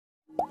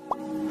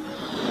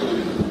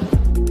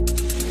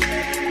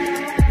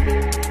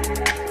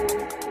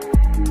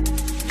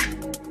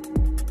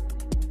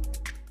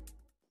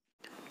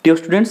Dear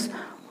students,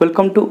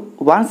 welcome to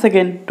once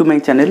again to my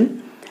channel.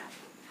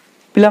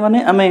 पिला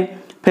माने आमे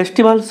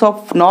festivals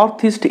of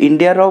north east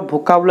India row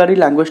vocabulary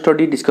language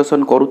study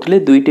discussion करूथिले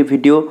दुईटी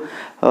video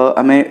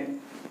आमे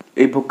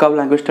ए वोकाब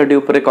language study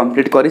ऊपर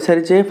complete करि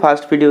सारी छे।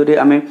 फर्स्ट वीडियो रे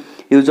आमे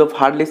use of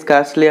hardly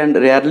scarcely and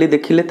rarely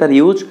देखिले तार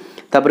यूज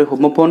तापर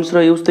होमोफोन्स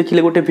रो यूज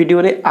देखिले गोटे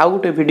वीडियो रे आ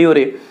गोटे वीडियो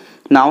रे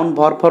noun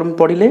verb form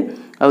पढिले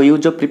uh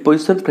use of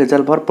preposition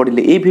phrasal verb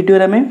पढिले। A video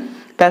रे आमे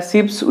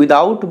पैसिव्स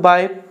विदाउट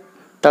बाय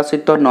ता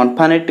सहित non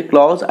finite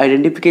clause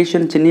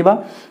identification चिन्हिबा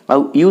uh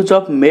use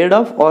of made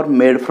of और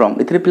मेड फ्रॉम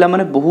इथरे पिला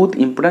माने बहुत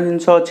इंपोर्टेंट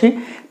जिंस अछि।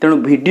 तेणु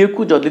वीडियो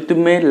को जदि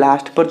तुमे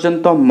लास्ट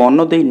पर्यंत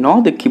मन दे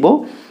न देखिबो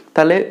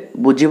ताले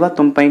बुझिबा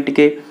तुम पई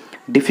टिके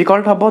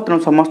डिफिकल्ट हबो। तेणु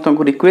समस्त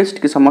को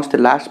रिक्वेस्ट कि समस्त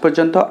लास्ट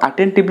पर्यंत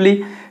अटेंटिवली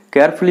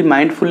केयरफुली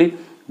माइंडफुली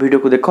वीडियो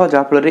को देखो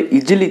जा फल रे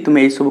इजीली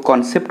तुमे ए सब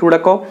कांसेप्ट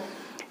गुडाको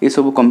ए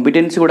सब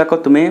कॉम्पिटेंसी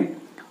गुडाको तुमे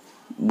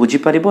बुझी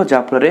परिबो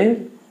जा फल रे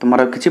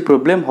तुम्हारा किछि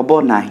प्रॉब्लम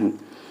हबो नाही।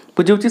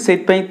 बुझे से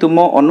तुम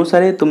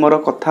अनुसार तुम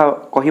कथा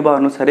कहवा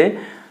अनुसार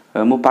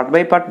मु पार्ट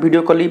बाय पार्ट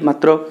वीडियो कली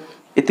मात्र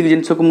एतिक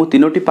जिनस को मु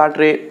तीनोटी पार्ट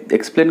रे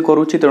एक्सप्लेन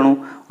करूची। तेणु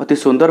अति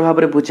सुंदर भाव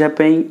में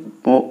बुझापी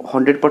मो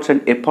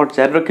 100% एफर्ट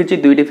जारी रखी।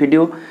 दुईटी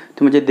वीडियो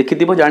तुम जो देखि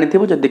जानी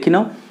जो देखिन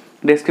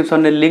डिस्क्रिप्शन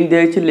में लिंक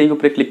दिखाई लिंक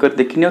उपर क्लिक कर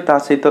देखिन। ता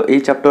सहित यही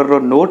चैप्टर रो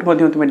नोट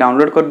तुम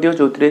डाउनलोड कर दियो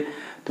जो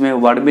तुम्हें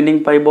word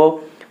meaning पाइबो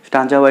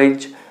stanza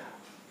wise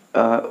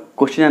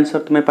question answer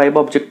तुम्हें पाइबो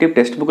ऑब्जेक्टिव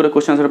टेक्स्ट बुक रे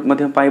क्वेश्चन आंसर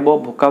मध्य पाइबो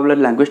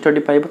वोकाबुलरी लैंग्वेज स्टडी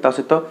पाइबो ता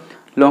सहित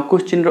लॉन्ग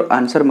क्वेश्चन रो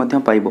आंसर मध्य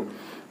पाइबो।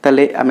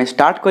 ताले आमे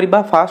स्टार्ट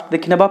करबा। Fast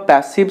देखिनबा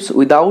passives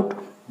without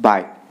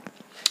bye.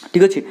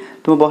 ठीक अछि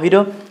तुम बही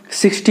रो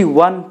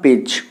 61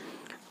 पेज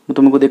मु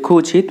तुमको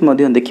देखौछि तुम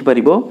मध्य देखि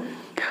परिबो।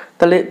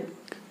 ताले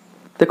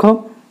देखो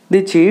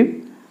दिछि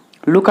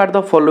look at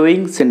the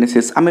following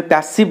sentences. आमे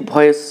पैसिव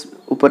वॉइस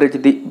ऊपर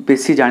जदि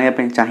बेसी जानिया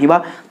पे चाहिबा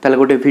ताले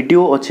गोटे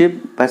वीडियो अछि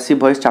पैसिव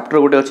वॉइस चैप्टर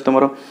गोटे अछि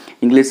तमरो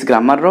इंग्लिश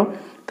ग्रामर रो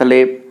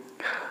ताले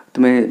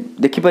तुमे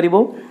देखि परिबो।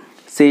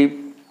 से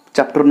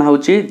चैप्टर ना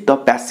होछि द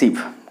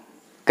पैसिव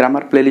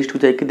ग्रामर प्लेलिस्ट को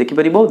जाके देखि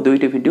परिबो।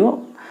 दुईटी वीडियो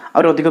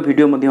और अधिक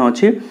वीडियो मध्ये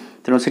अछि।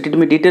 तेनो सेठी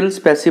तुमे डिटेल्स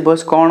पैसिव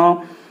वॉइस कोन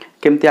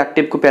केमती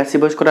एक्टिव को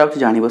पैसिव वॉइस करा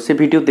जानिबो से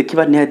वीडियो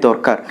देखिबा निहाय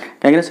दरकार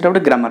काहे सेटा गोटे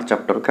grammar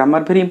chapter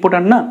grammar very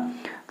important ना।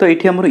 तो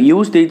एठी हमर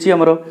यूज देछि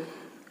हमर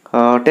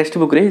टेक्स्ट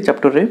बुक रे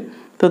चैप्टर रे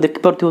तो देख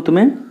पारथियो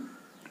तुमे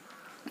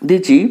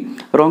दिछि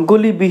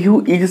rangoli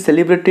Bihu is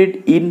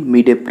celebrated in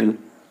mid April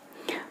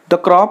the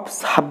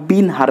crops have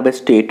been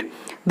harvested.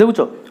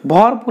 देखो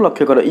वर्ब को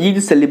लक्ष्य करो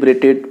इज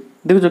सेलिब्रेटेड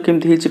देखो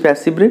केमती हिची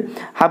पैसिव रे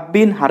हैव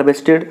बीन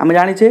हार्वेस्टेड। हम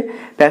जानि छे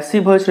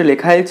पैसिव वॉइस रे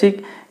लिखा हिची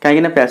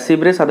काहे ना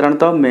पैसिव रे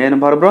साधारणतः मेन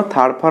वर्ब रो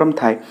थर्ड फॉर्म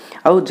थाए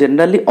आ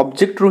जनरली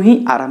ऑब्जेक्ट रु ही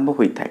आरंभ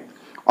होई थाए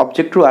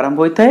ऑब्जेक्ट रु आरंभ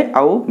होई थाए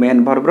आ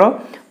मेन वर्ब रो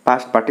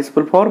पास्ट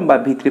पार्टिसिपल फॉर्म बा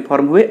V3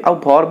 फॉर्म हुए आ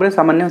वर्ब रे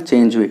सामान्य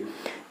चेंज हुए।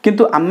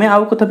 किंतु आमे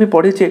आउ कथा भी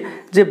पढ़ीचे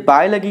जे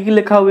बाय लगी कि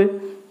लिखा हुए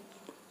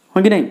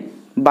हो कि नहीं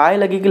बाय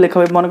लगी कि लिखा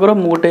हुए। मन करो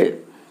मु गोटे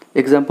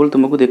एग्जांपल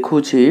तुमको देखौ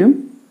छी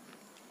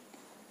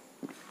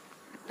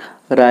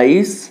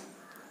rice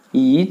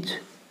is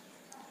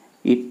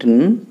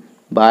eaten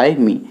by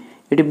me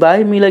eighty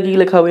bye मी लगी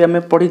लिखा हुए आमे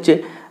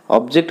पढ़ीचे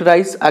ऑब्जेक्ट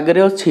राइस आगे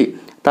रे अछि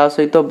ता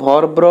सहित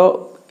वर्ब रो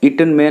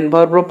इटन मेन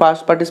वर्ब रो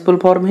पास्ट पार्टिसिपल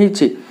फॉर्म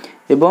हिची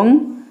एवं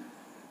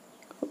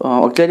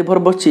ऑक्सिलरी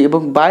वर्ब अछि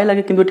एवं बाय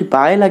लगे किंतु एटी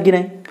बाय लगी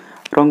नहीं।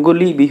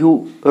 Rangoli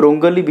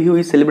Bihu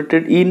is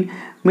celebrated in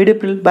mid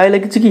April bye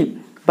लगी कि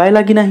बाय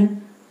लगी नहीं।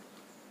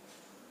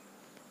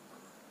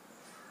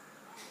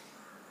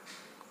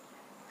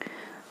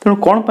 तेणु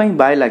कौन पाई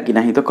बाय लगी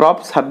नहीं तो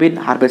crops have been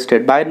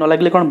harvested bye न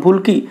लगले कौन भूल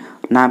की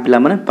ना पिला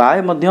माने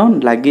बाय मध्य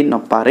लगी न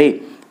पारे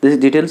दिस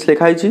डिटेल्स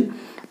लिखा हिची।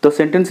 The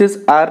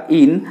sentences are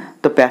in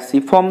the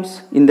passive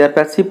forms in their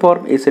passive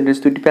form a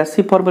sentence दुटी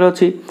passive form रे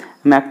अछि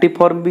हम एक्टिव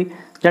फॉर्म भी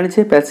जानि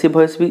छे पैसिव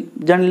वॉइस भी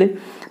जानले।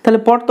 ताले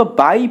पट तो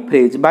बाय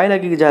फ्रेज बाय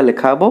लगी जा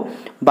लिखा हबो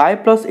बाय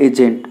प्लस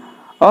एजेंट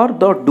और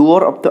the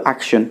doer of the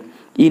action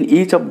in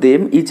each of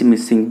them is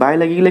missing bye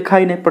लगी लिखा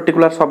ही नहीं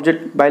पर्टिकुलर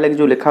सब्जेक्ट बाय लगी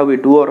जो लिखा हुए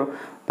डूअर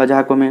बा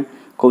जहा को मैं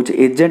कहूँ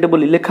एजेंट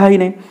बोली लिखा ही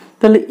नहीं।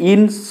 ताले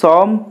इन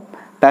सम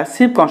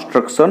पैसिव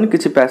कंस्ट्रक्शन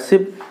किछि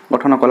पैसिव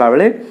गठन कला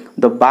बेले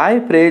the by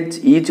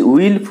phrase is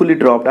wilfully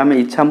dropped आमे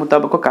इच्छा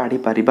मुताबिक काढी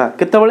परिबा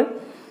केतेबेले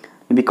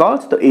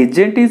because the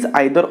agent is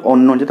either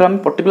unknown जेते हम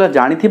पर्टिकुलर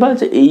जानि थिबा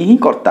जे एही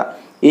कर्ता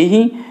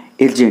एही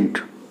एजेंट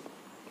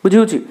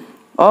बुझिउछि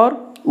और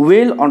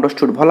वेल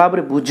अंडरस्टूड भला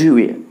भाबरे बुझी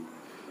हुए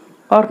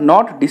और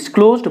not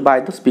disclosed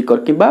by the speaker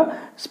किबा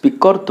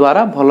speaker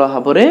द्वारा भला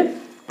भाबरे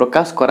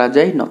प्रकाश करा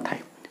जाय न थाए।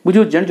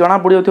 बुझिउ जेन जणा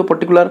पड़ी होतो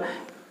पर्टिकुलर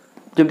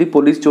जेमति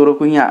पुलिस चोर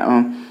को ही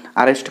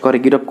अरेस्ट करे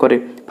गिरफ करे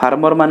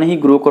फार्मर माने ही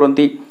ग्रो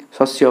करंती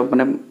शस्य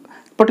माने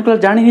पर्टिकुलर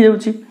जानि ही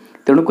जाउछि।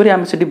 तेणु करी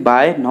आमे सेठी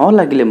बाय न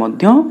लागिले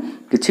मध्य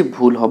किछि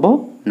भूल हबो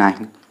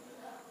नाही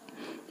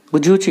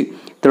बुझिउछि।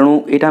 तेणु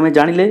एटा आमे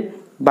जानिले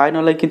बाय न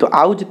लगे किंतु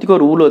आउ जतिको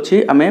रूल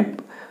अछि आमे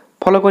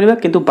फॉलो करिबा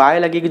किंतु बाय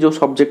लगे कि जो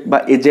सब्जेक्ट बा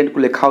एजेंट को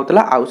लिखा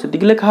होतला आउ सेति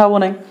लिखा हो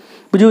नै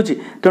बुझिउछि।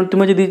 तेणु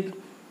तुमे जदी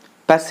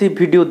पैसिव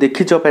वीडियो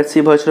देखिछ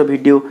पैसिव वॉइस रो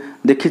वीडियो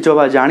देखिछ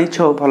बा जानिछ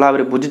भल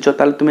भाव बुझिछ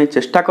ताले तुम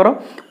चेष्टा कर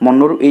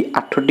मनरू ए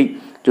 8टी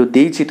जो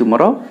देइछि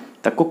तुमरो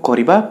ताको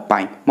करिबा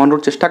पाई मनरू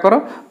चेष्टा कर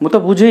मु तो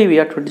बुझेइबी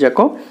 8टी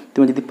जाक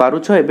तुम जदि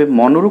पारुछ एबे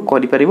मनरू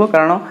करि परिबो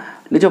कारण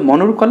निज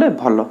मनरू कले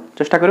भल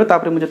चेष्टा करियो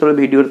तापर मु जतले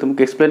वीडियो रे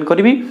तुमको एक्सप्लेन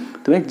करबी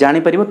तुम जानि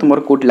परिबो तुमर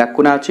कोठी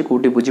लाकुना अछि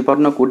कोठी बुझि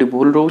परन कोठी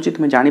भूल रहउछि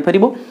तुम जानि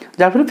परिबो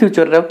जाफर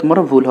फ्यूचर रे तुमर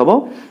भूल हबो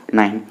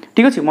नाही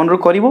ठीक अछि मनरू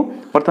करिवो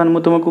वर्तमान मु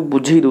तुमको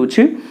बुझी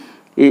दोछि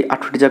ए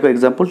 8टी जाक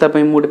एग्जांपल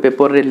तापय मु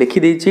पेपर रे लिखि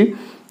देछि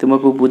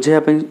तुमको बुझेया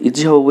पय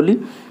इजी हो बोली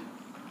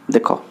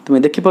देखो तुम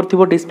देखि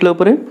परथिबो डिस्प्ले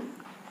ऊपर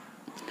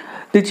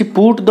देखि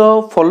put the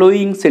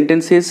following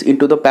sentences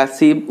into the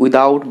passive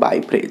without bye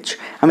phrase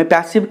हमें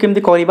पैसिव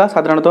केमती करबा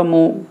साधारणतः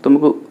मु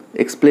तुमको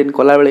एक्सप्लेन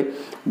कला बेले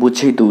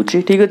बुझी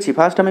दूची ठीक अछि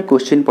फास्ट हमें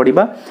क्वेश्चन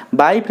पढिबा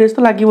बाय फ्रेज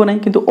तो लागिवो नै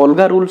किंतु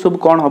अलगा रूल सब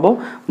कोन हबो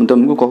मु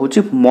तुमको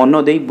कहूची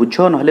मन देई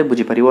बुझो नहले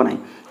बुझी परिबो नै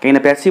कहिना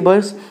पैसिव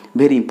वॉइस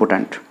वेरी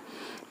इंपोर्टेंट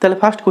ताले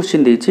फर्स्ट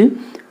क्वेश्चन देछि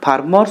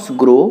फार्मर्स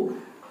ग्रो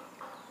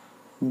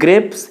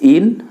ग्रेप्स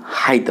इन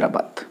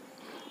हैदराबाद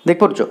देख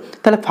परछो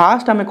ताले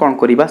फास्ट हमें कोन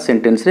करिबा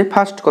सेंटेंस रे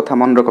फास्ट कथा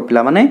मन रख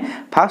पिला माने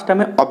फास्ट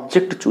हमें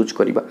ऑब्जेक्ट चूज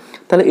करिबा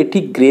ताले एठी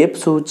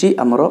ग्रेप्स होची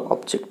हमरो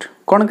ऑब्जेक्ट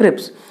कोन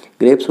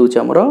ग्रेप्स होची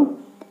हमरो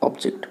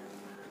ऑब्जेक्ट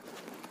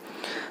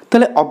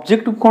ताले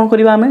ऑब्जेक्ट कोन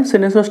करिबा हमें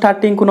सेंटेंस रो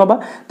स्टार्टिंग को नबा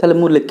ताले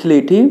मु लिखली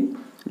एठी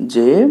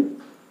जे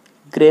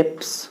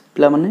ग्रेप्स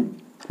पिला माने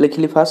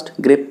लिखली फास्ट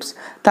ग्रेप्स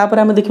तापर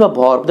हमें देखिबा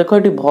वर्ब देखो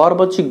एठी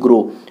वर्ब अछि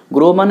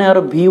ग्रो माने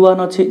आरो v1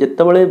 अछि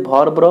जत्ते बेले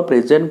वर्ब रो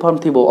प्रेजेंट फॉर्म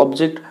थिबो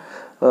ऑब्जेक्ट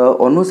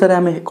अनुसार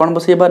आम कौन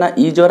बसैबा ना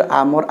इज और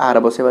आम और आर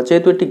बसैबा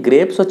जेहेतु ये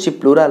ग्रेप्स अच्छी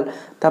प्लूराल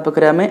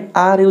तापर आम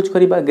आर यूज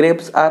करवा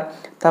ग्रेप्स आर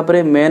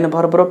तापर मेन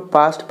वर्ब रो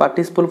पास्ट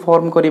पार्टिसिपल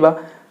फॉर्म करवा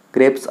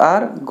grapes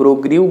are grow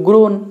grieve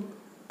grown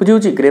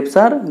बुझी ग्रेप्स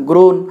आर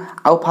ग्रोन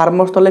आउ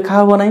फार्मर्स तो लिखा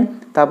हम ना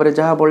तापर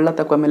जहाँ बढ़ला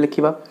ताको आम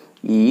लिखा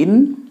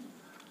इन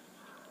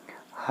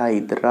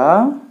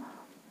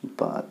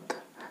हैदराबाद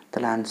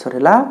ताले आंसर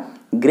है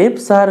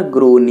grapes are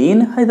grown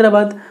in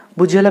Hyderabad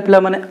बुझेला पिला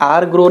माने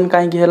आर ग्रोन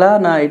काहे हेला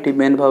ना एटी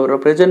मेन भाव रो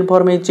प्रेजेंट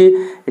फॉर्म हेची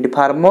एटी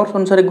फार्मर्स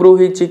अनुसार ग्रो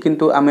हेची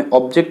किंतु आमे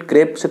ऑब्जेक्ट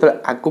ग्रेप्स से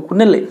आगु को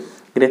नेले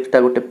ग्रेप्स ता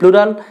गोटे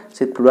प्लूराल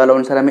से प्लूराल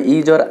अनुसार आमे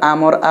इज और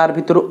आम और आर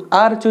भितरु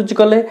आर चूज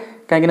कले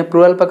काहे कि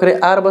प्लूराल पाखरे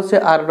आर बसे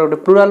आर गोटे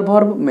प्लूराल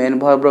वर्ब मेन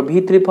वर्ब रो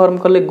v3 फॉर्म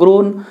कले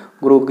ग्रोन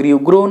ग्रो ग्रीव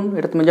ग्रोन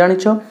एटा तुम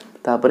जानिछो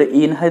तापर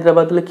इन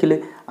हैदराबाद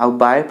लिखिले आ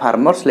बाय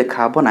फार्मर्स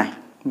लेखा हबो नाही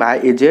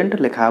बाय एजेंट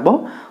लेखा हबो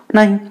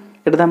नाही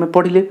एटा हम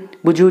पढिले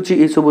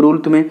बुझिउची ए सब रूल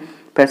तुमे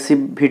पैसिव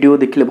वीडियो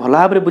देखले भला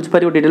भाबरे बुझ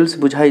पारियो डिटेल्स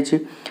बुझाई छी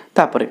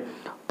तापरे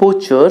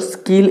poachers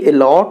kill a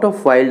lot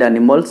of wild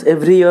animals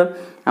every year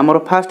हमर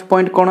फर्स्ट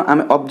पॉइंट कोन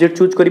आमे ऑब्जेक्ट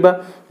चूज करबा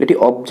एठी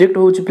ऑब्जेक्ट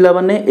होउची पिला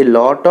माने a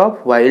lot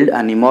of wild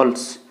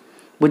animals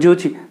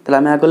बुझिउची तला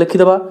आमे आगो लिखि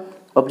दबा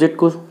ऑब्जेक्ट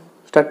को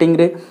स्टार्टिंग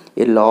रे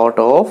a lot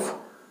of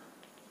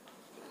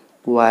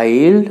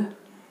wild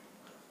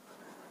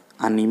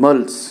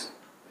animals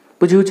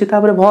बुझिउची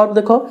तापरे वर्ब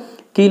देखो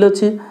किल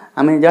अछि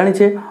आमे जानि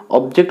छे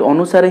ऑब्जेक्ट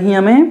अनुसार ही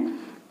आमे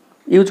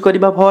यूज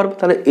करिबा वर्ब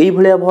ताले एई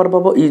भलिया वर्ब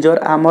हबो इज और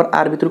आम और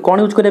आर भितर कोन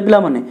यूज करिया पिला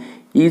माने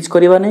यूज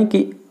करिबा नै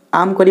कि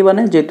आम करिबा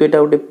नै जेतु एटा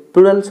गोटे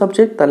प्लूरल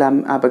सब्जेक्ट ताले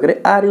हम आ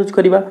पकरे आर यूज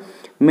करिबा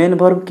मेन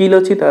वर्ब किल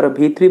अछि तार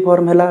v3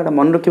 फॉर्म हैला एटा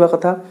मन रखिबा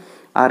कथा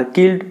are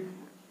killed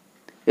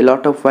a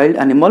lot of wild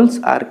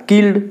animals are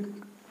killed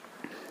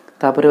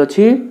तापर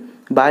अछि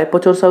बाय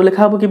पोचर्स आउ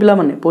लिखा हबो कि पिला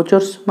माने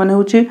पोचर्स माने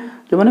होछि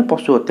जे माने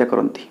पशु हत्या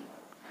करंती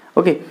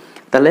ओके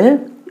ताले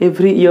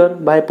एवरी ईयर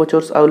बाय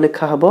पोचर्स आउ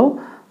लिखा हबो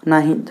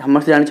नाही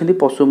हमर से जानि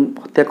पशु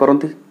हत्या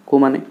करंती को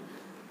माने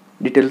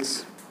डिटेल्स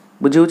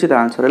बुझिउछि त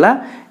आंसर हला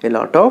a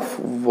lot of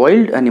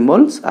wild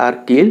animals are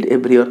killed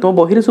every year तो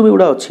बहिरे सब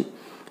उडा अछि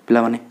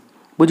पिला माने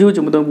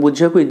बुझिउछि म तो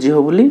बुझिया को इजी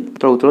हो बोली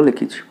तो उत्तर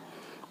लिखिछि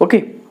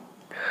ओके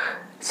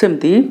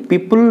सेमती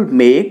people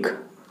make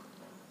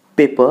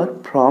paper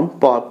from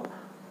pulp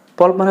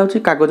pulp माने होछि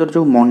कागजर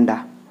जो मंडा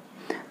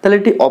ताले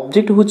एटी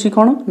ऑब्जेक्ट होछि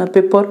कोन ना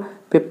पेपर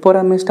पेपर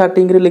हम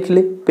स्टार्टिंग रे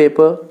लिखले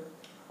पेपर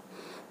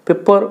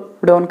पेपर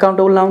गोटे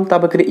अनकाउंटेबल नाउन ता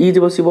पाखरे इज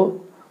बसिबो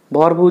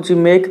वर्ब होची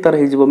मेक तार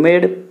हिजबो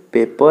made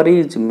paper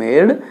is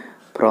made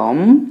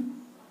from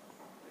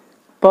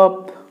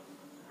pulp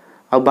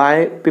uh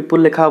by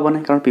people लिखा हबो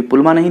नै कारण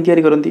पीपल माने ही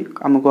तयारी करंती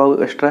हमको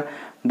एक्स्ट्रा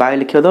बाय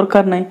लिखिया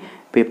दरकार नै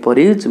paper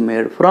is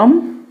made from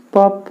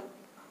pulp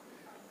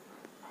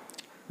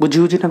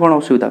बुझिउछि ना कोन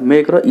असुविधा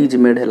मेक रो इज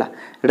मेड हैला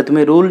एटा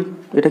तुमे रूल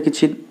एटा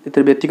किछि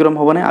एते व्यतिक्रम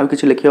हबो नै आ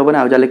किछि लिखि हबो नै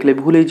आ जा लिखले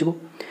भूल हे जिवो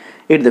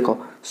एट देखो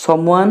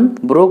someone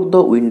broke the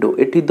window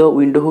eighty the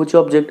window होची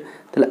ऑब्जेक्ट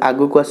तले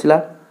आगो को आसिला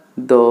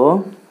द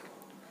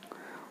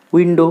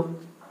विंडो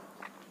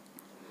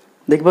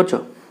देख परछो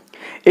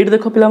एटी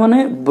देखो पिला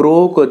माने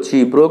ब्रोक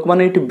अछि ब्रोक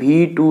माने एटी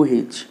v2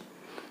 हेच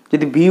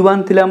यदि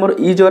v1 थिला हमर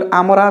इज और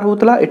आमर आर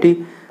होतला एटी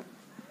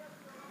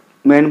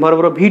मेन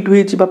वर्ब रो v2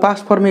 हेची बा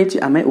पास्ट फॉर्म हेची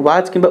हमें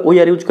वाज किबा ओ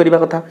आर यूज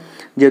करबा कथा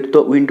जेतु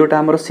तो विंडोटा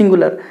हमर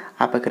सिंगुलर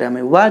आ पाखरे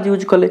हमें वाज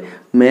यूज कले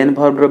मेन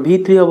वर्ब रो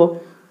v3 हबो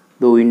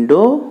The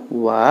window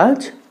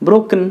was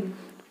broken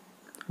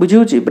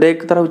बुझिउछि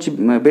break तार होछि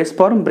base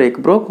form break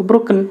broke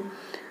broken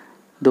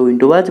the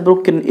window was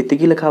broken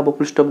एतिकी लिखा हम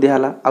फुल स्टॉप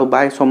दिहला आ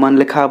बाय समान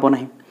लिखा हम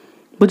नहीं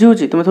बुझी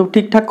होची तुम सब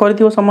ठीक ठाक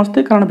कर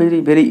समस्ते कारण वेरी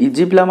वेरी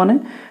इजी पिला माने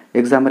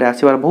एग्जाम रे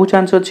आसीबार बहुत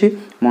चांस अछि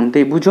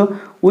मनते बुझो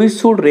we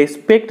should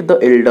respect the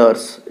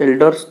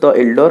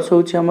elders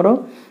होची हमर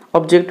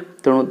ऑब्जेक्ट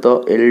तेणु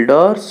द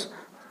एल्डर्स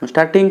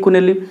स्टार्टिंग को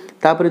नेली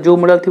तापर जो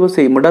मॉडल थिबो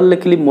सेही मॉडल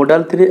लिखली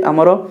मॉडल थिरे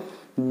हमर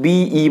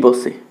बीई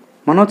बसे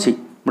मन अछि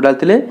मॉडल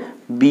थिले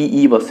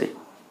बीई बसे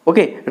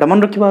ओके एटा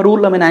मन रखिबा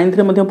रूल हमें 9th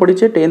रे मध्ये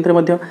पढिचे 10th रे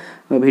मध्ये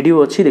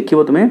वीडियो अछि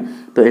देखिबो तुमे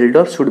तो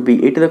एल्डर्स शुड बी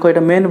एटी देखो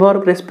एटा मेन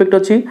वर्ब रेस्पेक्ट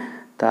अछि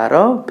तार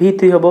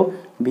V3 हबो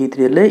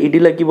V3 ले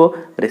ED लागिबो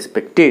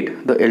respected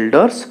the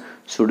elders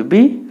should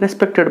be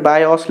respected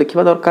by us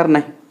लिखिबा दरकार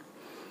नाही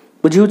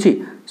बुझी होची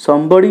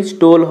somebody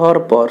stole her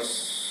purse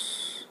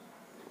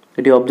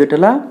eighty object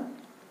हला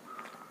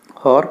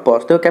हर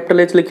पर्स देखो कैपिटल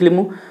एच लिखली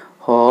मु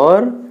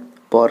हर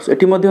पर्स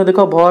एटी मध्ये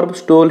देखो वर्ब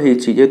स्टोल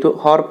हेची जेतु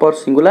हर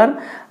पर्स सिंगुलर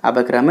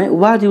आबकरा में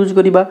वाज यूज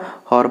करिबा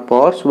हर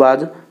पर्स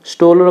वाज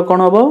स्टोल रो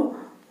कोन हबो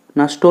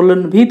ना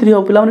स्टोलन V3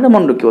 हो पिला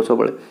मन रखियो सब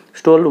बळे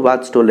स्टोल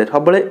वाज स्टोलेर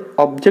हबळे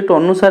ऑब्जेक्ट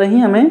अनुसार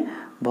ही हमें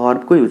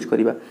वर्ब को यूज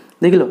करिबा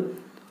देखिलो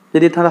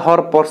यदि था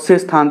हर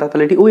पर्सेस थांदा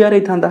तले eighty OR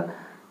he थांदा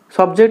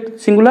subject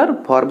singular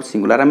verb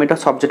singular हम एटा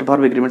सब्जेक्ट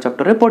वर्ब एग्रीमेंट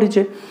चैप्टर रे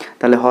पढिचे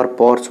तले हर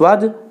पर्स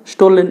वाज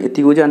स्टोलन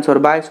एती हो आंसर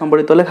बाय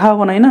somebody तो लिखा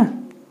हो नाही ना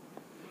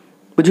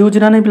बुझी होची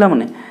ना नहीं पिला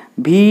माने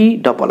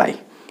VII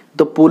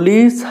the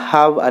police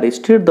have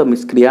arrested the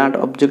miscreant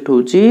object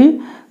होची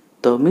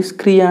द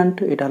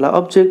मिसक्रिएंट एटा हला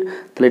ऑब्जेक्ट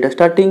तले एटा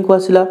स्टार्टिंग को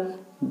आसिला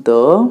द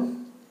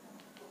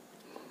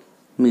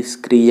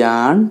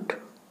मिसक्रिएंट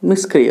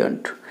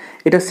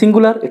एटा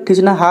सिंगुलर एठी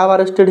सिना हैव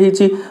अरेस्टेड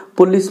हेची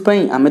पुलिस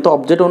पई हमें तो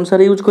ऑब्जेक्ट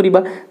अनुसार यूज करिबा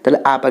तले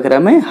आ पाखरा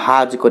में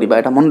हाज करिबा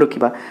एटा मन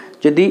रखिबा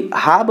यदि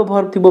हैव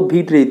वर्ब थिबो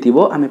V3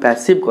 थिबो हमें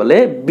पैसिव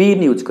कले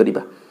बीन यूज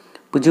करिबा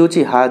बुझी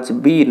होची हैज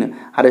बीन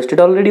अरेस्टेड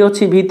ऑलरेडी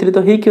अछि V3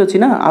 तो हेकी अछि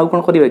ना आ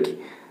कोन करिबा की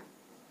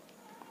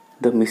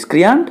the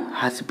miscreant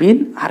has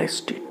been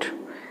arrested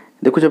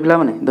देखो पिला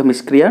माने the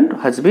miscreant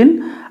has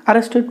been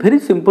arrested very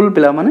simple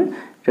पिला माने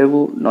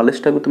एगु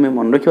नॉलेज टा को तुमे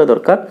मन रखिबा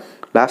दरकार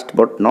last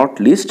but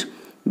not least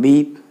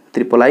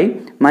VII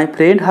my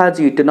friend has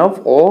eaten of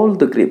all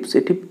the grapes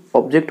eighty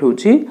object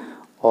होची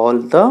all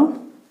the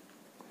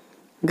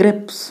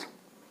grapes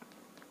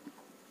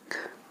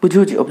बुझी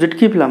होची ऑब्जेक्ट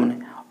की पिला माने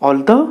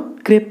all the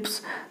grapes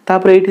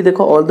तापर एठी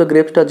देखो all the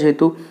grapes ता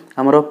जेतु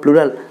हमर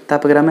प्लुरल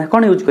तापर हम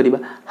कोन यूज करिबा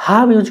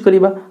have यूज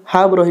करिबा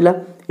have रहिला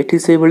एठी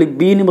से भली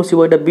बीन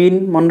बसिबो एटा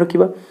बीन मन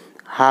रखिबा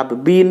have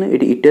been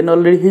eighty eaten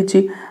already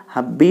हेची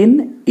have been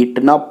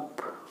eaten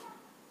up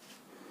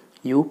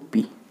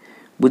UP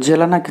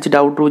बुझेला ना किछि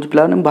डाउट रोज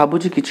पिला ने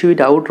भाबुची किछि भी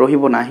डाउट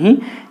रहिबो नाही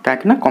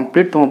काहे ना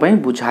कंप्लीट तुम पई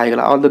बुझाय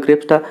गेला ऑल द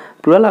ग्रेप्स ता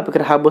प्लुरल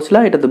आपकर हाफ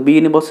बसला एटा तो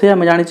बीन बसे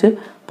हम जानि छे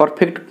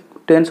परफेक्ट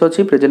टेंस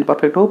अछि प्रेजेंट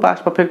परफेक्ट हो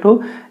पास्ट परफेक्ट हो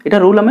एटा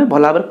रूल हमें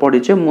भला बार पढि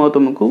छे मु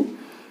तुमको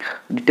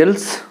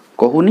डिटेल्स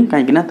कहूनी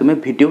काहे ना तुमे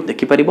वीडियो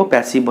देखि परिबो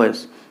पैसिव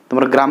वॉइस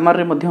तुमर ग्रामर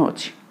रे मध्ये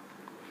अछि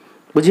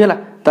बुझियला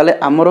ताले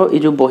हमरो ई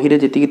जो बही रे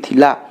जेति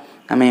थिला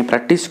हमें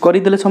प्रैक्टिस करि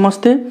देले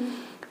समस्ते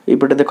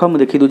एपटे देखो मु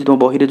देखि दोछि तुम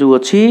बही रे जो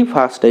अछि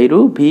फर्स्ट आई रु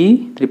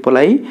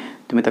VII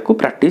तुमे ताको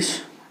प्रैक्टिस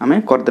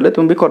हमें कर देले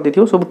तुम भी कर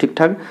देथियो सब ठीक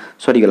ठाक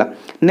सरी गेला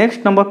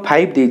नेक्स्ट नंबर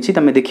 5 देछि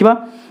तमे देखिबा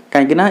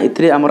काहे कि ना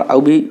इतरे हमर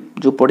आउ भी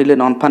जो पढिले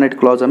नॉन फाइनाइट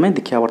क्लॉज हमें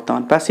देखिया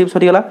वर्तमान पैसिव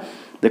सरी गेला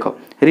देखो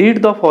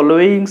read the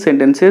following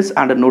sentences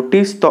and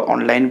notice the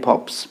online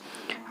verbs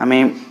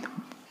हमें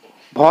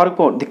वर्ब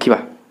को देखिबा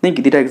नहीं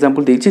कि दिटा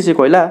एग्जांपल देछि से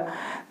कहला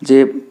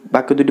जे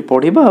बाकी दुटी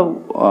पढिबा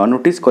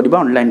नोटिस करबा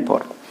ऑनलाइन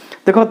वर्ब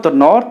देखो the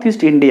north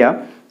east India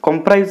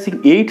comprising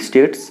 8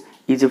 states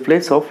is a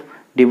place of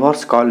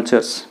diverse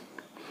cultures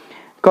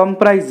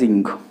comprising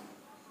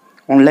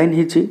online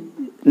hichi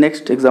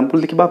next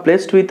example देखिबा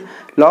placed with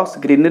lush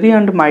greenery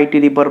and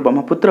mighty river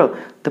Brahmaputra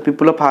the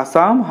people of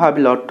Assam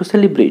have a lot to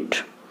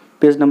celebrate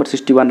page number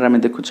 61 रा में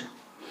देखु छे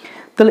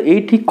तले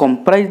एठी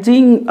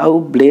comprising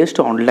आउ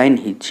blessed online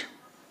हिची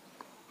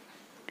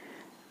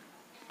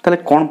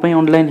तले कोन पई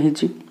online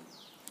हिची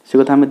से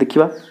कथा हमें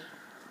देखिबा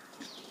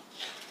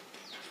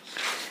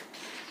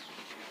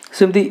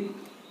सेमती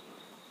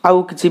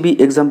आउ किछि भी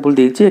एग्जांपल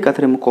देछि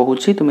एकाथरे म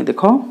कहूछि तुमे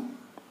देखो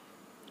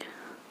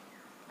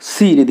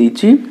सी रे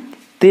देछि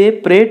they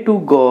pray to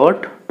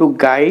God to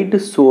guide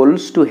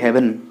souls to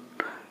heaven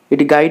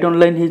it guide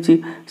online हिची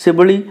से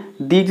बली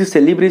these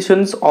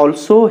celebrations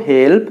also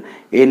help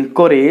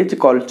encourage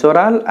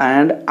cultural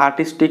and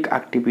artistic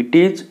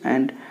activities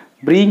and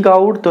bring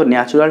out the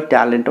natural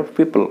talent of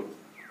people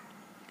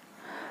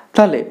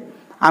ताले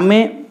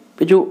आमे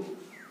जो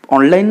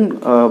ऑनलाइन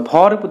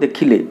वर्ब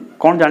देखिले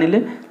कौन जानिले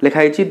लिखा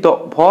है the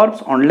verbs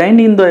online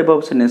in the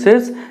above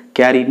sentences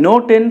carry no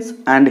tense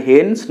and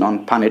hence non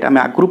finite हमें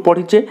आगु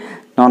पढिचे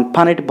non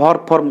finite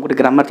verb form गोटे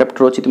ग्रामर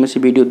चैप्टर अछि तुमे से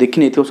वीडियो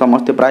देखि नेथियो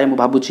समस्त प्राय मु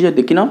भाबुची जे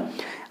देखिनो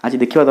आज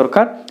देखिबा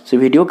दरकार से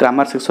वीडियो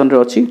ग्रामर सेक्शन रे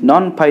अछि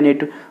non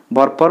finite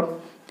verb form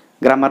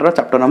grammar रो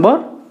चैप्टर नंबर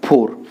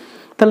 4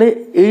 तले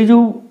ए जो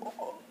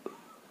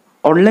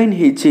ऑनलाइन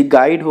होइछि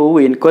गाइड हो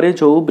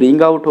एनकरेज हो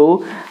ब्रिंग आउट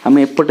हो आम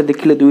एपटे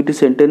देखिले दुईटी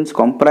सेंटेंस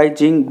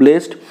कंप्राइजिंग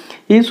ब्लेस्ड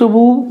ये सब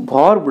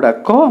वर्ब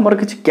गुड़ाक आमर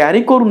किसी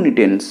क्यारी करूनी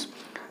टेन्स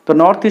तो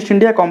north east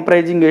India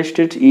comprising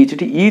state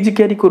is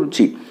क्यारी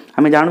करुच्ची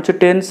आम जानूचे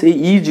टेन्स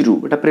इज रु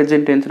एटा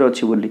प्रेजेंट टेन्स रे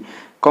अछि बोली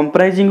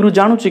कंप्राइजिंग रु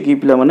जानूचे कि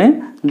पिला माने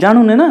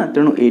जानूने ना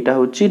तेणु एटा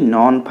होछि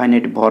नॉन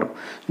फाइनाइट वर्ब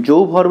जो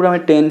वर्ब आम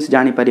टेन्स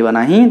जानि परिबा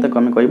नाही ताको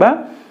आम कहबा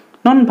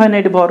नॉन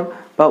फाइनाइट वर्ब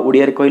बा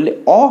ओडिया रे कहले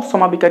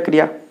असमापिका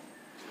क्रिया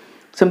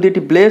सेमती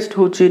ब्लेस्ड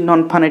होछि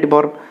नॉन फाइनाइट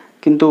वर्ब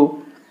किंतु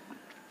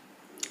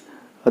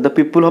the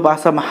people of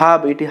Assam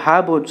how eighty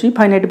हाव होछि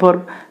फाइनाइट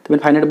वर्ब तमे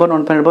finite verb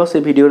non finite verb से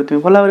वीडियो रे तुम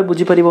भला भाबरे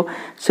बुझी परिबो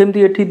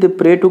सेमती एठी the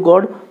prey to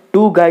God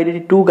to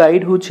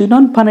guide होछि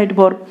नॉन फाइनाइट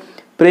वर्ब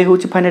प्रे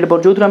होछि फाइनाइट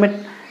वर्ब जो हमें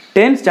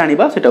टेंस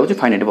जानिबा सेटा होछि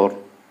फाइनाइट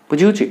वर्ब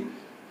बुझी होछि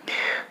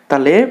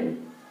ताले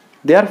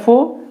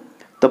therefore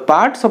the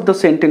parts of the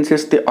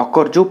sentences दे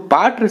अकर जो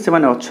पार्ट रे से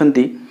माने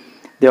अछंती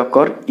दे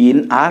अकर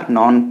इन आर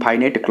नॉन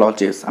फाइनाइट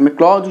क्लॉजेस हमें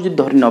क्लॉज जो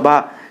धरि नबा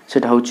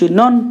सेटा होछि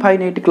नॉन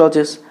फाइनाइट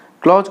क्लॉजेस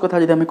क्लॉज कथा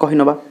जदि हमें कहि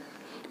नबा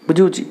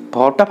बुझी होछि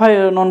भर्टा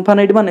नॉन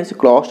फाइनाइट माने से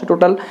क्लॉज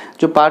टोटल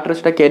जो पार्ट रे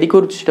सेटा कैरी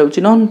करूछि सेटा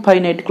होछि नॉन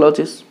फाइनाइट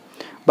क्लॉजेस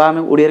बा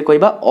हमें ओडिया रे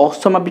कहबा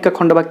असमापिका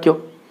खंड वाक्य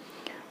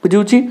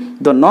बुझी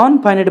the non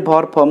finite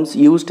verb forms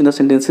used in the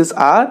sentences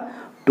are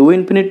to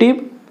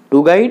infinitive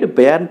to guide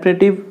bear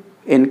infinitive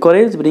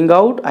encourage bring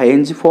out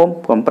ING form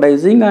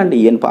comprising and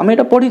ईएन form आम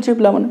एटा पढ़ीचे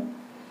पिला माने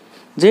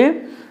जे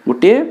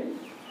गोटे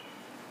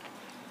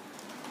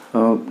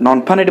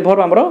नॉन फाइनाइट वर्ब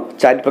हमरो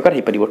चार प्रकार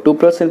हे परिबो two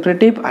plus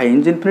infinitive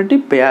ING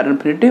infinitive pair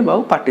infinitive आ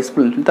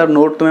participle infinitive तार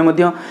note तुमे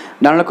मध्य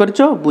download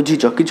करछो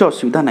बुझीछो किछ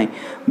असुविधा नाही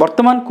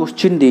वर्तमान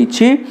क्वेश्चन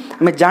देछि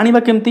हमें जानिबा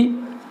केमती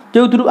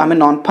जोथुरु हमें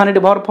नॉन फाइनाइट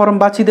वर्ब फॉर्म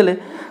बाछि देले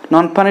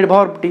नॉन फाइनाइट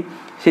वर्ब टी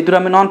सेथुरु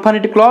हमें नॉन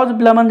फाइनाइट क्लॉज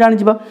पिला मान जानि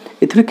जिबा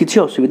एथुरु किछ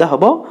असुविधा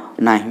हबो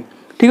नाही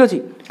ठीक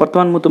अछि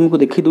वर्तमान मु तुमको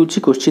देखि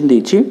दोछि क्वेश्चन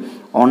देछि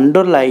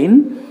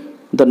underline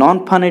the non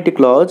finite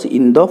clause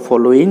in the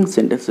following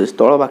sentences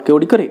तळ वाक्य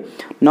उडी करे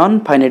नॉन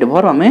फाइनाइट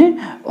वर्ब हमें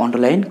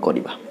अंडरलाइन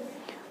करिबा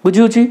बुझी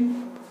होछि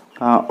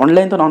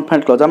ऑनलाइन तो नॉन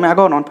फाइनाइट क्लॉज हमें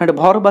आगो नॉन फाइनाइट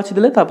वर्ब बाछि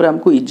देले तापर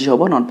हमको इजी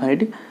हबो नॉन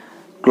फाइनाइट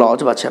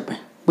क्लॉज बाछिया पे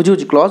बुझी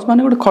होछि क्लॉज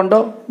माने गोटे खंड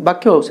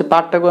वाक्य से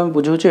पार्ट टाको हम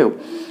बुझी होछि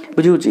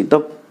बुझी होछि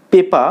the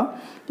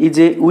paper is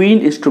a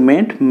wind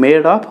instrument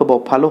made of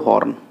buffalo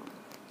horn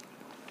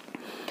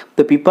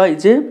the paper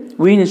is a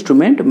wind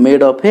instrument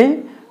made of A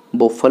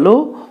buffalo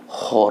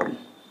horn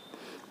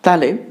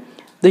ताले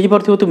देखि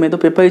परथिबो तुमे the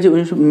paper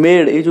is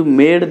made a जो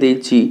मेड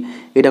देछि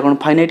एटा कोन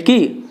फाइनाइट की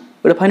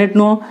एटा फाइनाइट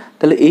नो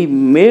ताले ए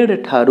मेड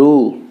ठारू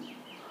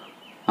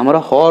हमरा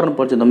horn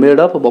पर्यंत मेड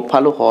ऑफ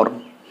बफेलो हॉर्न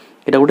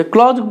एटा गोटे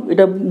क्लॉज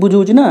एटा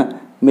बुझुछि ना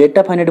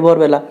मेडटा फाइनाइट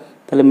वर्ब हैला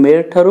ताले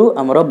मेड ठारू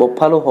हमरा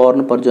बफेलो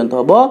हॉर्न पर्यंत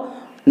हबो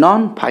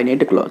नॉन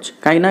फाइनाइट क्लॉज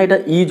काई ना एटा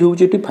is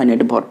होउछि eighty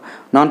finite verb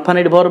non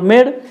finite verb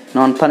made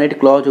non finite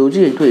clause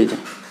होउछि एठु as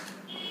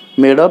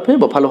made of A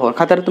buffalo horn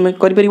खाता रे तुमे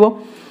करि परिबो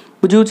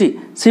बुझुछि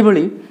से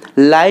भली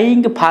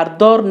lying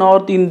farther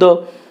north in the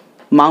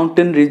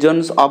mountain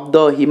regions of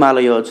the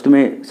Himalayas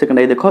तुमे सेकंड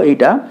आई देखो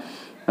एटा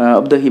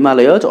of the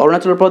Himalayas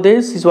Arunachal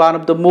Pradesh is one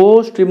of the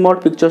most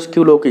remote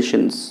पिक्चर्सक्यूट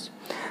locations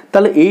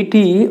ताले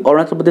eighty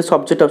Arunachal Pradesh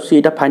subject of C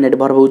Etah finite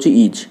verb होउछि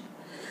is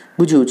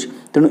बुझुछि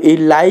तेनु ए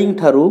लाइंग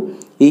थारू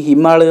ए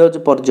हिमालयज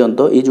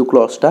पर्यंत ए जो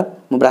क्लॉजटा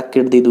मु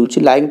bracket दे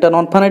दोछि लाइंगटा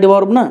non finite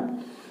verb ना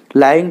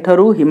lying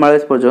Tharu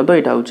Himalayas पर्यंत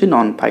एटा होछि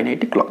नॉन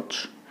फाइनाइट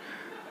क्लॉज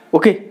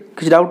ओके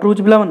किछ डाउट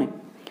रहउछि पिला माने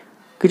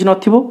किछ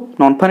नथिबो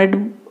नॉन फाइनाइट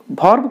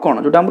वर्ब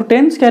कोन जोटा हम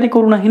टेंस कैरी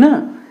करू नाही ना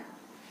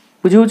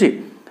बुझिउछि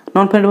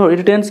non finite verb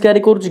it tense carry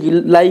करू छि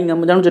लाइंग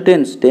हम जानु छ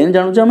टेंस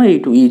जानु छ हम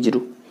एटू इज रु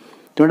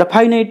तेटा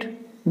फाइनाइट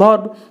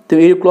वर्ब तो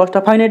ए क्लॉजटा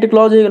फाइनाइट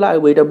क्लॉज हे गला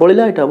एटा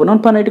बळिला एटा non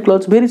finite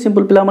clause very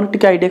simple पिला माने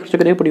टिक आईडिया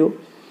एक्सट्रा करे पडियो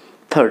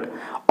third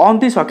on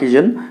this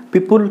occasion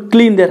people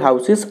clean their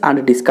houses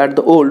and discard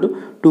the old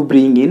to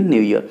bring in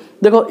new year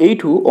देखो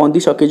एठू on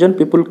this occasion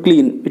people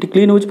clean it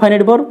clean होछि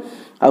finite verb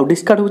आ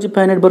discard होछि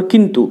finite verb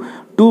किंतु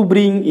to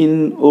bring in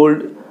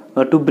old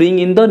to bring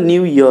in the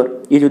new year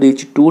ये जो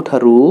देछि to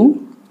Tharu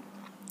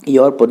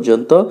year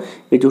पर्यंत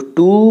ये जो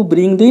टू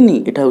ब्रिंग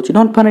देनी एटा होछि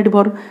नॉन फाइनाइट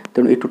वर्ब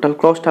तेनु ए टोटल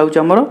क्लॉज टा होछि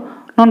हमर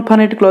नॉन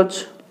फाइनाइट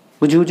क्लॉज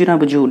बुझिउछि ना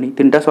बुझिउनी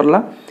तीनटा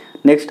सरला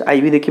नेक्स्ट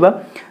आई भी देखिबा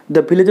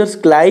द विलेजर्स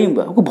क्लाइंब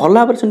को भला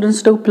भाबरे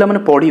सेंटेंस टा पिला माने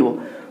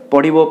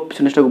पढिबो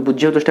सेंटेंस टा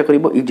बुझियो चेष्टा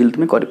करिवो इजिली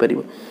तुमे करि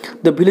परिबो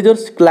the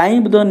villagers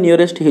climb the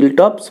nearest hill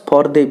tops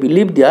for they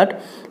believe that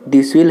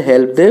this will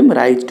help them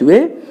rise to a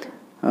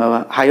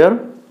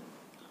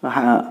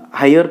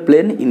higher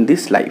plane in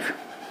this life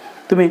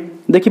तुमे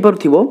देखि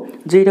परथिबो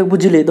जे एटा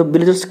बुझिले the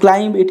villagers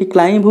climb eighty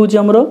climb होछि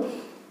हमरो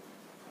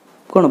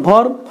कोन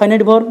verb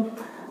finite verb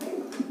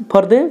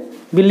for they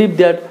believe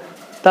that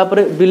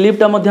तापर believe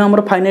टा मध्ये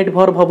हमर finite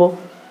verb हबो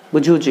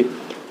बुझिउछि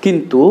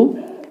किंतु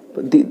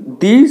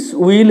दिस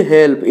विल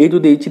हेल्प ए जो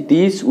देछि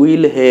दिस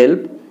विल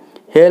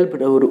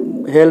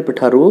हेल्प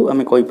ठारू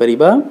हमें कहि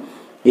परिबा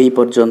एई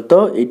पर्यंत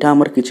एटा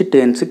हमर किछि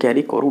टेंस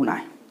कैरी करू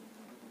नाही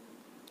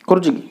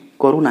करूछि कि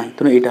करू नाही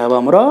तने एटा हबा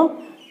हमर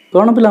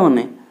कोन पिला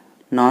माने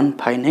नॉन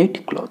फाइनाइट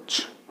क्लॉज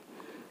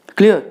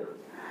क्लियर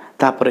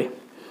तापरे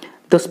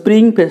the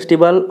spring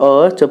festival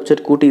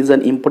चपचरकूट is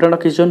an important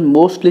occasion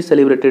mostly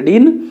celebrated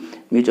in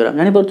Mizoram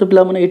जानी पारछ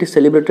पिला माने इट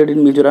सेलिब्रेटेड इन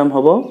मिजोराम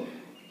हबो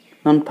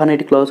नॉन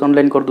फाइनाइट क्लॉज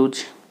ऑनलाइन कर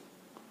दूची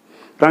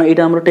कारण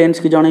एटा हमर टेंस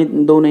की जाने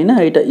दो नहीं ना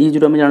एटा ई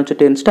जो हम जानो छ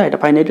टेंस टा एटा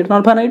finite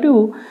non finite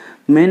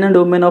main and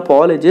women of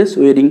all ages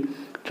wearing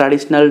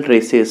traditional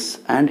dresses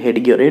and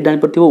head gear ए जानि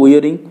परथिबो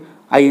वेयरिंग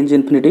आईएनजी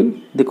इंफिनिटिव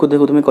देखो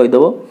देखो तुम कहि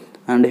दबो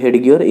एंड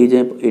हेड गियर ए जे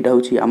एटा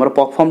होची हमर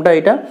फॉर्म टा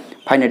एटा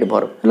फाइनाइट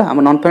वर्ब हला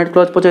हम नॉन फाइनाइट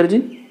क्लॉज पचारि छी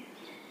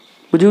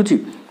बुझिउची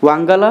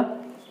वांगाला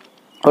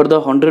और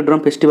the 100 drum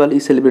festival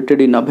is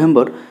celebrated in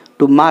November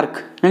to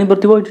mark जानि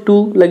परथिबो इट टू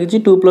लागि छी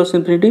two plus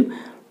infinitive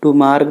to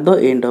mark the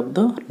end of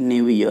the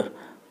new year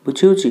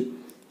बुझिउची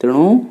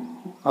तेणु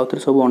आउथरे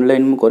सब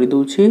ऑनलाइन मु करि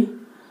दउची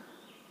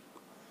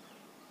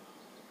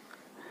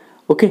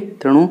ओके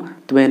तेणु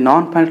तुम्हें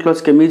नॉन फाइनाइट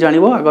क्लॉज केमी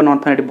जानिबो अगर नॉन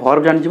फाइनाइट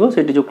वर्ब जानि जिवो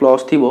सेठी जो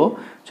क्लॉज थिबो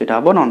सेटा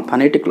हबो non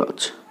finite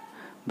clause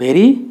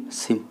very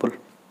simple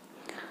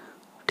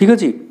ठीक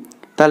अछि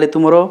ताले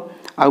तुमरो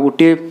आ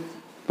गुटे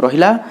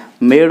रहिला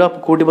मेड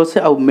ऑफ कोठी बसे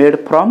आ मेड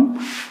फ्रॉम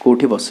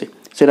कोठी बसे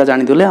सेटा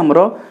जानि देले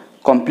हमरो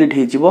कंप्लीट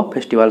हे जिवो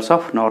festivals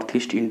of north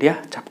east India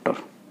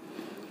chapter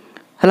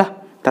हला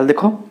ताले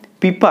देखो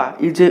पीपा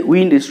is a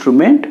wind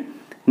instrument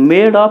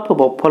made of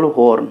buffalo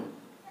horn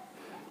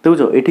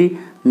देखो एठी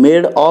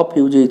मेड ऑफ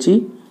यूज हेची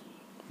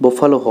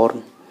buffalo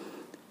horn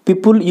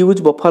people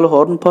use buffalo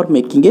horn for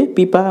making a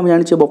पीपा हम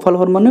जानि छ बफेलो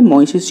हॉर्न माने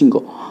महिषी सिंह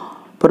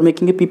फॉर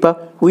मेकिंग ए पीपा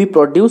वी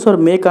प्रोड्यूस और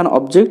make an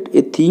object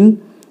a thing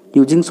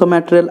using some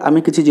material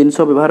आमे किछि जिंस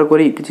व्यवहार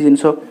करी किछि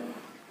जिंस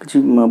किछि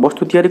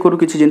वस्तु तयारी करू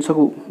किछि जिंस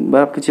को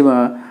बा किछि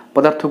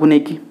पदार्थ को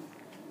नेकी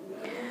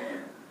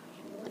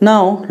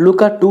now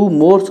look at to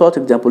more such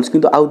examples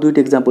किंतु आउ दुईट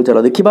एग्जांपल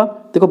चलो देखिबा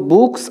देखो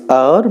books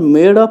are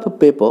made of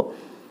paper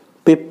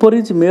paper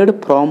is made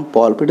from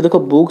pulp it देखो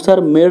बुक्स आर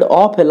मेड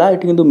ऑफ हैला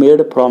इट किंतु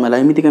मेड फ्रॉम हैला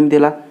एमिति केमिति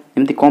हैला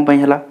एमिति कोन पई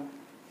हैला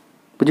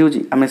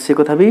बुझिउची आमे से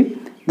कथा भी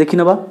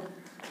देखिनबा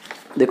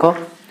देखो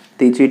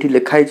तेजी एठी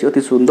लिखाई छी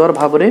अति सुंदर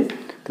भाबरे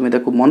तुम्हें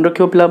ताको मन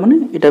रखियो पिला माने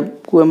एटा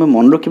को हमें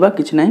मन रखिबा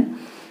किछि नै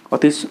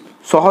अति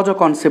सहज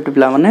कांसेप्ट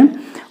पिला माने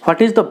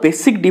what is the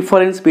basic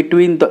difference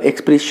between the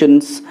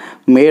expressions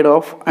made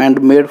of and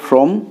made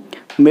from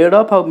made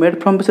of और मेड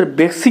फ्रॉम बिसर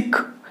बेसिक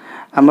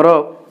हमरो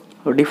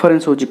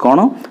डिफरेंस होची कोन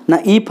ना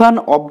if an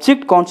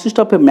object consist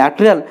of a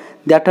material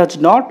that has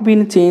not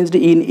been changed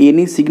in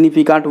any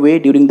significant way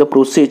during the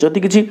process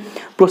जति किछि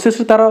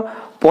process तार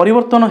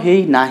परिवर्तन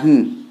हेई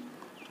नाही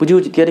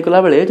बुझिउची तयारी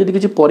कला बेले जदि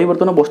किछि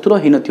परिवर्तन वस्तुर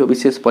हि नथियो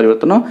विशेष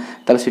परिवर्तन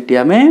ताले सिटी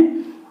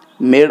हमें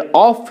मेड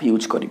ऑफ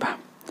यूज करबा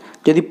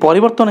जदि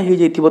परिवर्तन हे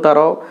जैतिबो तार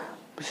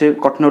से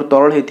कठिन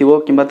तरल हेतिबो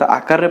किबा ता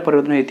आकार रे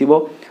परिवर्तन हेतिबो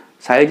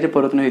साइज रे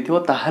परिवर्तन हेतिबो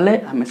ताहले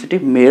हमें सिटी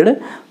मेड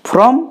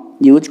फ्रॉम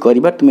यूज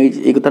करबा तुमे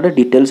एक कथाटा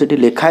डिटेल सिटी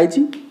लिखाई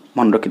छी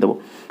मन रखि देबो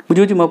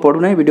बुझिउची म पढु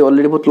नै वीडियो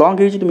ऑलरेडी बहुत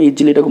लॉन्ग हेछि तुमे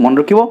इजीली एटा को मन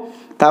रखिबो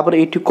तापर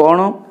एठी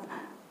कोन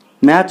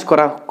मैच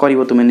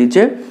करिवो तुमे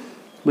नीचे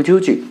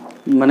बुझिउची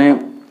माने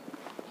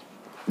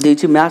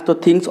देछि match the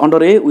things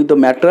under A with the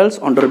materials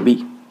under B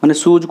माने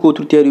शूज को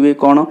तृतीय रिवे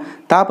कोन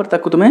तापर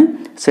ताको तुमे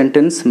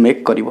सेंटेंस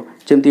मेक करिवो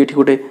जेमति एठी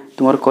गोटे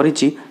तुमर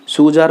करिछि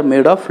shoes are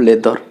made of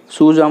leather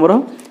shoes हमरो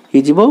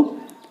हि जिवो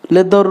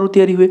लेदर रु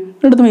तयारी हुए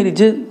एटा तुमे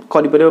रिजे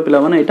करि परिबो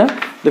पिला माने एटा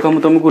देखो हम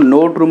तुमको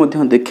नोट रु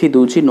मध्ये देखि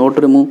दोछि नोट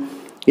रे मु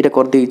एटा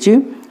कर देछि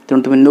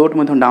तन तुमे नोट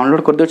मध्ये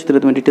डाउनलोड कर दोछि तरे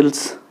तुमे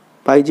डिटेल्स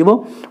पाई जिवो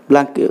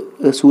ब्लैंक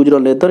शूज रो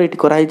लेदर एठी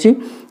कराई छि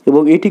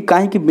एवं एठी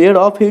काहे कि मेड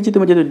ऑफ हेछि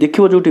तुमे जे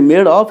देखिबो जोटी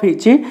मेड ऑफ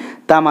हेछि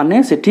ता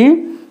माने सेठी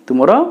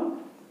तुमरो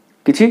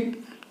किछि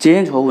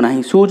चेंज हो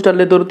नाही शूज टा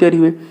लेदर तयारी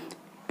हुए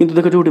किंतु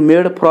देखो जोटी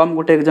मेड फ्रॉम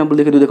गोटे एग्जांपल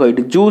देखि देखो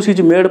एठी juice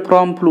is made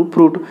from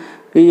fruit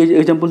A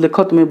example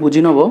देखो तुमे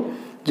बुझि नबो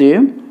जे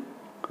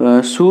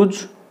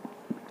shoes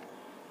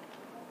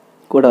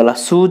कोडाला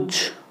shoes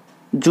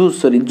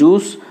juice sorry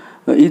juice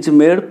is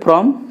made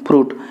from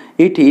fruit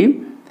एठी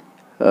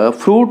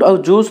फ्रूट और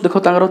जूस देखो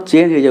तांगर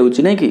चेंज हे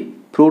जाउची नै कि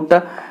फ्रूट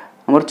ता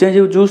हमर चेंज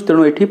हो जूस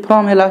तेणु एठी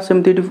फ्रॉम हैला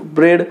सेमति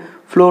ब्रेड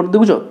फ्लोर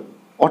देखुछो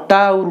अटा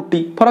और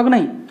रोटी फरक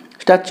नहीं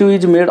statue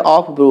is made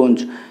of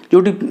bronze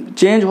जोटी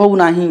change हो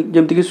नाही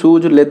जेमति कि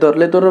शूज लेदर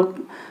लेदर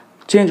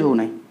चेंज हो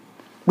नाही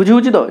बुझी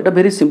होची तो एटा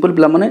वेरी सिंपल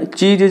पिला माने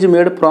चीज is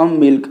made from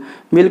milk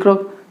milk row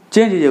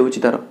change हे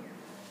जाउची तार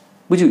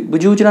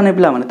बुझी होची ना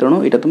पिला माने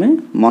तेणु एटा तुमे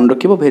मन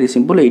रखिबो वेरी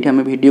सिंपल एठी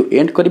हमें वीडियो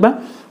एंड करबा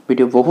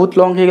वीडियो बहुत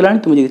लॉन्ग हे गेलानी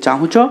तुमे जे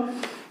चाहुचो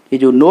ये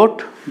जो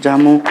नोट जहाँ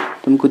मु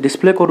तुमको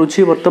डिस्प्ले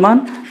करुँची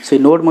वर्तमान से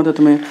नोट मध्य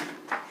तुम्हें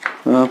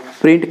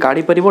प्रिंट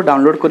काढ़ी पार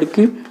डाउनलोड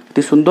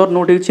करके सुंदर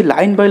नोट है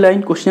line by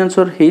line question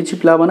answer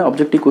पिला माने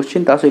ऑब्जेक्टिव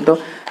क्वेश्चन ता सहित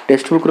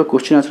टेक्स्ट बुक रो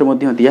क्वेश्चन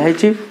आंसर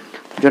दिखाई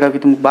जोटा कि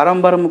तुम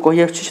बारंबार मुझे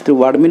कही आसी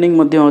वर्ड मीनिंग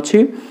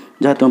अच्छी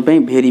जहाँ तुम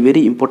वेरी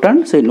वेरी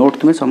इंपोर्टेंट से नोट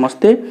तुम्हें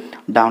समस्ते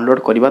डाउनलोड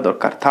करवा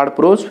दरकार third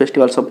pros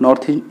festivals of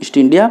north east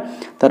India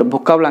तार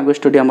भोकाब लैंग्वेज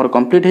स्टडी आमर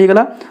कंप्लीट हो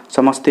गला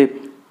समस्ते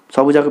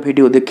सब जाक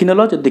वीडियो देखी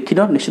नल जो देखी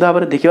न निश्चित भाव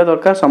में देखा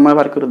दरकार समय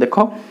बाहर कर देख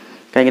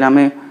कहीं आम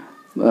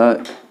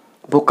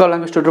भोकाब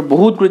लैंग्वेज स्टडी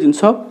बहुत गुड जिन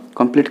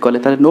कंप्लीट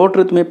कले नोट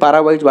रे तुम्हें पारा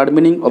wise word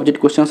meaning object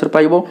question answer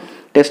पाइबो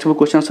text book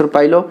question answer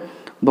pilo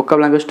वोकाब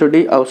language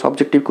study और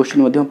सब्जेक्टिव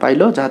क्वेश्चन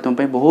पाइल जहाँ तुम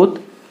बहुत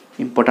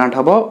इंपोर्टेंट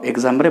हम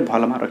एग्जाम रे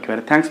भल mark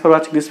रखिबार। Thanks for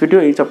watching this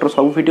video. ये चैप्टर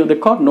सब वीडियो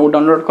देख नोट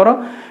डाउनलोड कर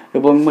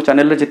एवं मो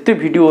चैनल जिते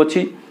वीडियो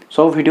अच्छी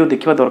सब वीडियो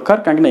देखा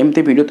दरकार कहीं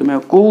एमती वीडियो तुम्हें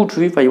कौट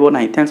भी पाइब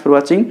ना। Thanks for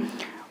watching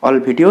all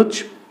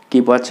videos.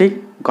 Keep watching.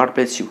 God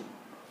bless you.